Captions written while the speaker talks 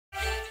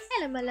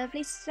Hello my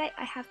lovelies, today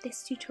I have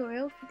this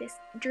tutorial for this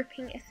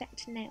dripping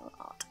effect nail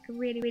art. I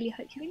really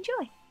hope you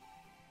enjoy.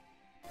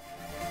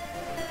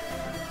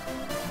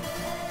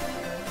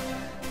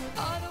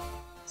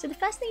 So the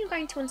first thing you're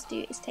going to want to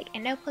do is take a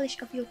nail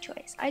polish of your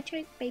choice. I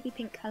chose baby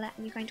pink colour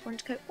and you're going to want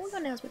to coat all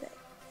your nails with it.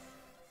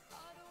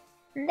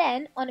 And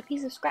then on a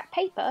piece of scrap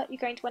paper you're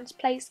going to want to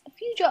place a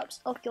few drops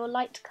of your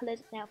light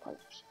coloured nail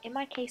polish. In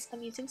my case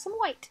I'm using some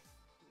white.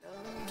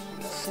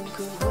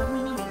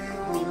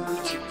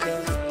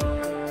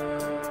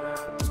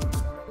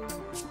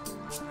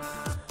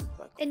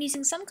 Then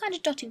using some kind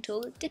of dotting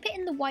tool, dip it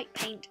in the white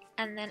paint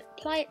and then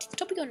apply it to the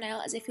top of your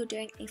nail as if you're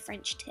doing a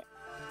French tip.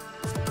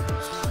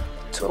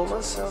 Told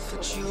myself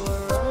that you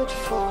were right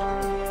for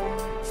me,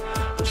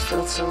 which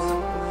felt so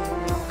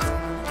wrong.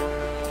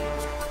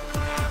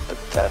 But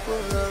that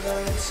was love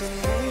and to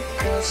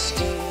make us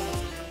stay.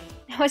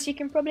 Now as you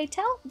can probably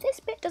tell, this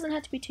bit doesn't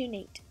have to be too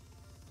neat.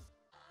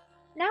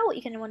 Now what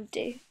you're going to want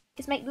to do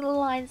is make the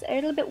lines a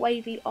little bit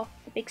wavy off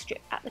the big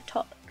strip at the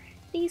top.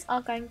 These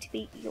are going to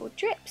be your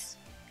drips.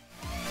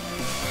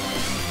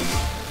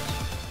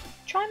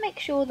 Try and make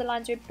sure the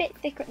lines are a bit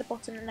thicker at the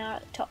bottom than they are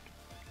at the top.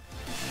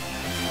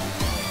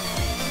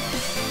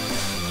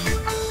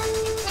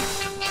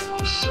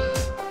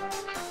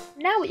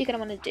 Now what you're going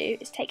to want to do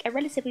is take a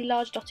relatively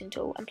large dotting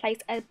tool and place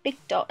a big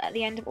dot at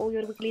the end of all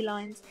your wiggly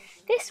lines.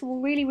 This will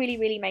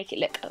really make it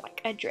look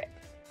like a drip.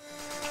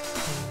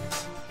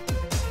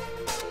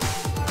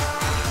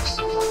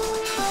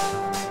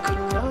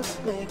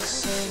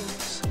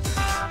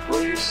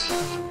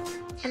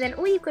 And then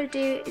all you've got to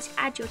do is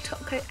add your top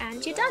coat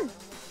and you're done.